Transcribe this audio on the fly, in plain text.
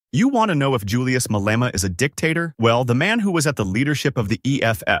You want to know if Julius Malema is a dictator? Well, the man who was at the leadership of the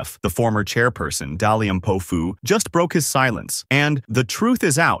EFF, the former chairperson, Dali Mpofu, just broke his silence. And the truth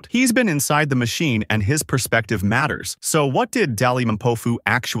is out. He's been inside the machine and his perspective matters. So what did Dali Mpofu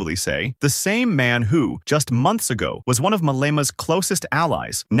actually say? The same man who, just months ago, was one of Malema's closest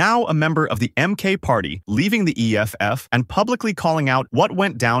allies, now a member of the MK party, leaving the EFF and publicly calling out what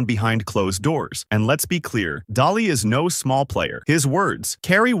went down behind closed doors. And let's be clear, Dali is no small player. His words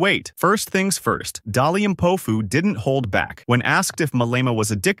carry weight. First things first, Dali Mpofu didn't hold back. When asked if Malema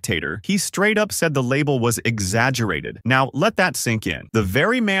was a dictator, he straight up said the label was exaggerated. Now, let that sink in. The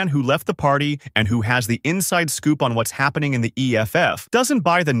very man who left the party and who has the inside scoop on what's happening in the EFF doesn't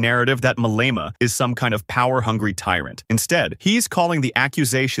buy the narrative that Malema is some kind of power-hungry tyrant. Instead, he's calling the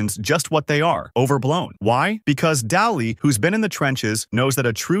accusations just what they are, overblown. Why? Because Dali, who's been in the trenches, knows that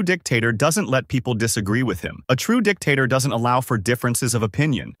a true dictator doesn't let people disagree with him. A true dictator doesn't allow for differences of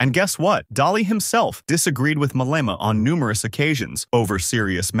opinion. And guess what? Dali himself disagreed with Malema on numerous occasions over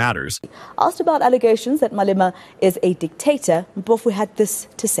serious matters. Asked about allegations that Malema is a dictator, Mpofu had this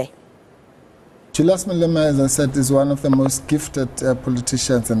to say. Julius Malema, as I said, is one of the most gifted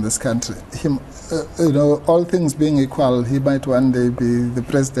politicians in this country. All things being equal, he might one day be the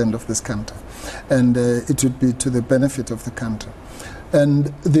president of this country. And it would be to the benefit of the country. And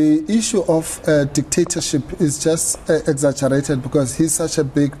the issue of dictatorship is just exaggerated because he's such a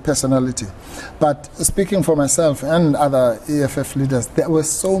big personality. But speaking for myself and other EFF leaders, there were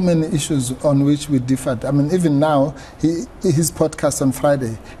so many issues on which we differed. I mean, even now, his podcast on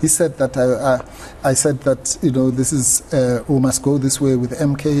Friday, he said that I said that, this is, we must go this way with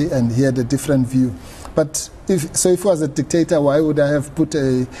MK, and he had a different view. But if he was a dictator, why would I have put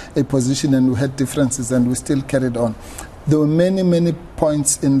a position and we had differences and we still carried on? There were many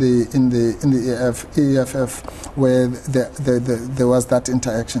points in the EFF where there was that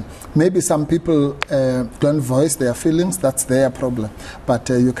interaction. Maybe some people don't voice their feelings, that's their problem. But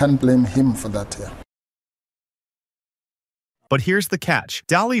you can't blame him for that. Yeah. But here's the catch.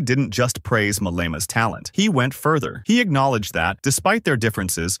 Dali didn't just praise Malema's talent. He went further. He acknowledged that, despite their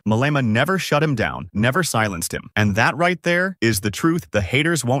differences, Malema never shut him down, never silenced him. And that right there is the truth the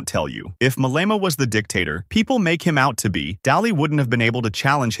haters won't tell you. If Malema was the dictator people make him out to be, Dali wouldn't have been able to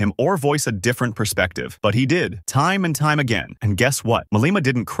challenge him or voice a different perspective. But he did, time and time again. And guess what? Malema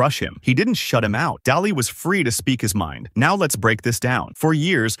didn't crush him. He didn't shut him out. Dali was free to speak his mind. Now let's break this down. For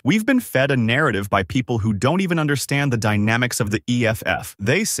years, we've been fed a narrative by people who don't even understand the dynamics of the EFF.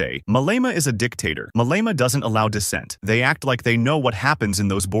 They say, Malema is a dictator. Malema doesn't allow dissent. They act like they know what happens in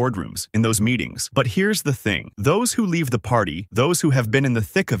those boardrooms, in those meetings. But here's the thing. Those who leave the party, those who have been in the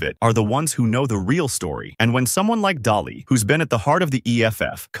thick of it, are the ones who know the real story. And when someone like Dali, who's been at the heart of the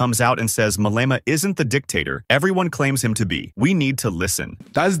EFF, comes out and says Malema isn't the dictator everyone claims him to be, we need to listen.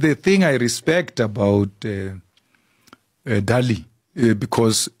 That's the thing I respect about Dali,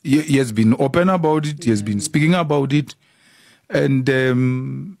 because he has been open about it, he has been speaking about it.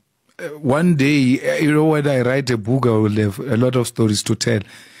 And one day, when I write a book, I will have a lot of stories to tell.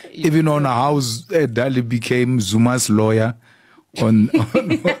 Even on how Dali became Zuma's lawyer on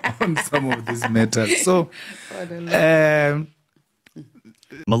some of these matters. So,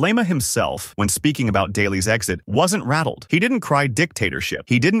 Malema himself, when speaking about Dali's exit, wasn't rattled. He didn't cry dictatorship.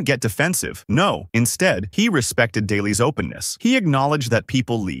 He didn't get defensive. No, instead, he respected Dali's openness. He acknowledged that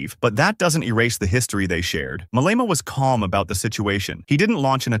people leave, but that doesn't erase the history they shared. Malema was calm about the situation. He didn't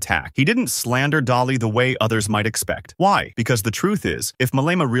launch an attack. He didn't slander Dali the way others might expect. Why? Because the truth is, if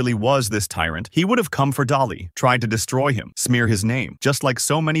Malema really was this tyrant, he would have come for Dali, tried to destroy him, smear his name, just like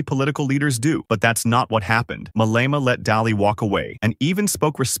so many political leaders do. But that's not what happened. Malema let Dali walk away, and even spoke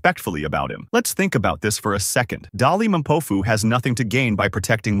respectfully about him. Let's think about this for a second. Dali Mpofu has nothing to gain by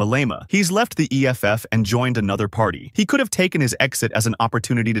protecting Malema. He's left the EFF and joined another party. He could have taken his exit as an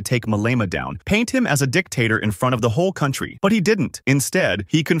opportunity to take Malema down, paint him as a dictator in front of the whole country. But he didn't. Instead,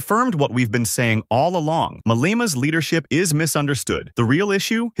 he confirmed what we've been saying all along. Malema's leadership is misunderstood. The real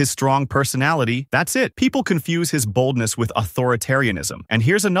issue? His strong personality. That's it. People confuse his boldness with authoritarianism. And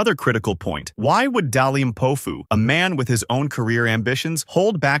here's another critical point. Why would Dali Mpofu, a man with his own career ambitions,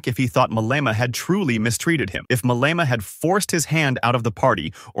 hold back if he thought Malema had truly mistreated him? If Malema had forced his hand out of the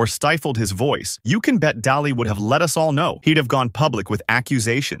party or stifled his voice, you can bet Dali would have let us all know. He'd have gone public with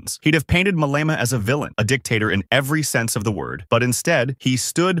accusations. He'd have painted Malema as a villain, a dictator in every sense of the word. But instead, he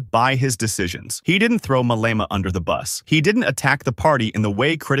stood by his decisions. He didn't throw Malema under the bus. He didn't attack the party in the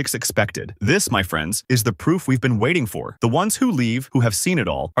way critics expected. This, my friends, is the proof we've been waiting for. The ones who leave, who have seen it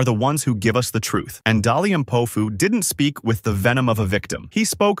all, are the ones who give us the truth. And Dali Mpofu didn't speak with the venom of a victim. wisdom. He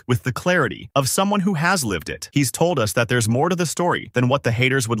spoke with the clarity of someone who has lived it. He's told us that there's more to the story than what the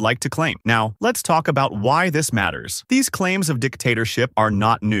haters would like to claim. Now, let's talk about why this matters. These claims of dictatorship are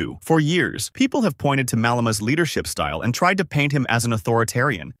not new. For years, people have pointed to Malema's leadership style and tried to paint him as an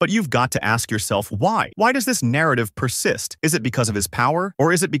authoritarian. But you've got to ask yourself why? Why does this narrative persist? Is it because of his power,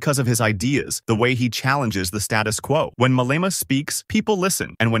 or is it because of his ideas, the way he challenges the status quo? When Malema speaks, people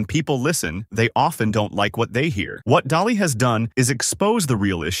listen, and when people listen, they often don't like what they hear. What Dali has done is expose the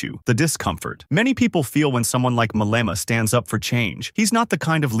real issue, the discomfort. Many people feel when someone like Malema stands up for change. He's not the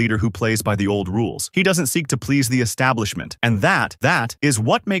kind of leader who plays by the old rules. He doesn't seek to please the establishment, and that is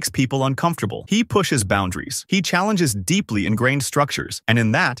what makes people uncomfortable. He pushes boundaries. He challenges deeply ingrained structures, and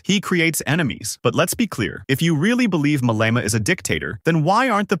in that, he creates enemies. But let's be clear, if you really believe Malema is a dictator, then why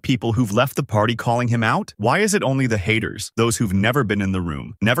aren't the people who've left the party calling him out? Why is it only the haters, those who've never been in the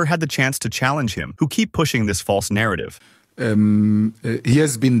room, never had the chance to challenge him, who keep pushing this false narrative? He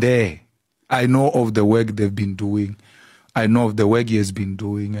has been there. I know of the work they've been doing. I know of the work he has been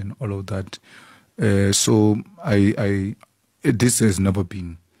doing and all of that. So this has never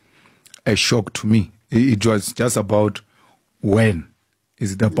been a shock to me. It was just about when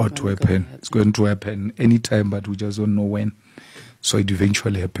is it about to happen. It's going to happen anytime, but we just don't know when. So it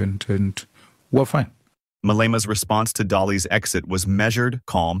eventually happened, and we're fine. Malema's response to Dali's exit was measured,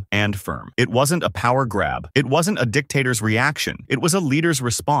 calm, and firm. It wasn't a power grab. It wasn't a dictator's reaction. It was a leader's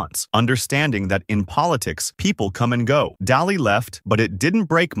response, understanding that in politics, people come and go. Dali left, but it didn't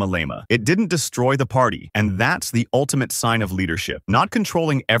break Malema. It didn't destroy the party. And that's the ultimate sign of leadership. Not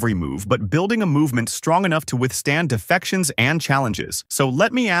controlling every move, but building a movement strong enough to withstand defections and challenges. So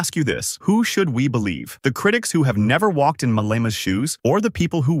let me ask you this. Who should we believe? The critics who have never walked in Malema's shoes, or the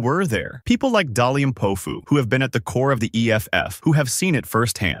people who were there? People like Dali Mpofu, who have been at the core of the EFF, who have seen it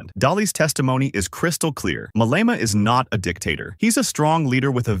firsthand. Dali's testimony is crystal clear. Malema is not a dictator. He's a strong leader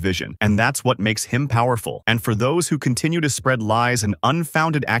with a vision, and that's what makes him powerful. And for those who continue to spread lies and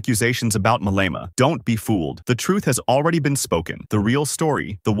unfounded accusations about Malema, don't be fooled. The truth has already been spoken. The real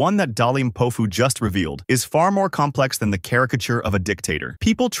story, the one that Dali Mpofu just revealed, is far more complex than the caricature of a dictator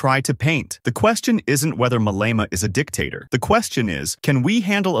people try to paint. The question isn't whether Malema is a dictator. The question is, can we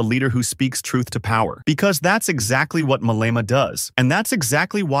handle a leader who speaks truth to power? Because that's exactly what Malema does. And that's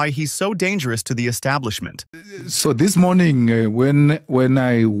exactly why he's so dangerous to the establishment. So this morning, when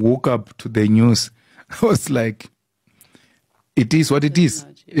I woke up to the news, I was like, it is what it is.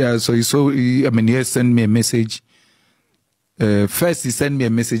 Yeah, so he has sent me a message. First, he sent me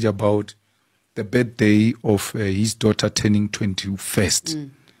a message about the birthday of his daughter turning 21st.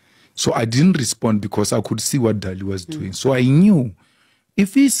 So I didn't respond because I could see what Dali was doing. So I knew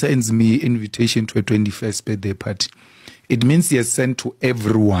if he sends me invitation to a 21st birthday party, it means he has sent to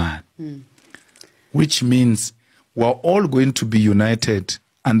everyone, which means we're all going to be united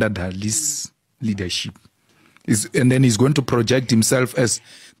under Dali's leadership. And then he's going to project himself as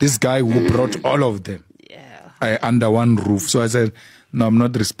this guy who brought all of them under one roof. So I said, no, I'm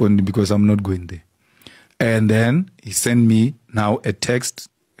not responding because I'm not going there. And then he sent me now a text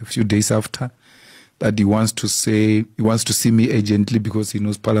a few days after that he wants to see me urgently because he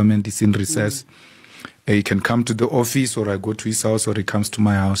knows Parliament is in recess. He can come to the office, or I go to his house, or he comes to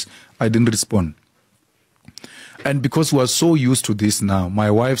my house. I didn't respond. And because we are so used to this now,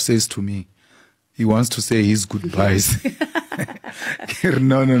 my wife says to me, he wants to say his goodbyes.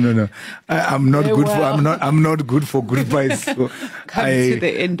 No. I'm not good for goodbyes. So to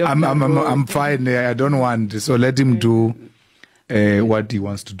the end of I'm fine. I don't want. So let him do what he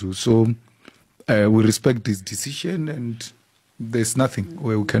wants to do. So we respect his decision, and there's nothing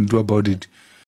we can do about it.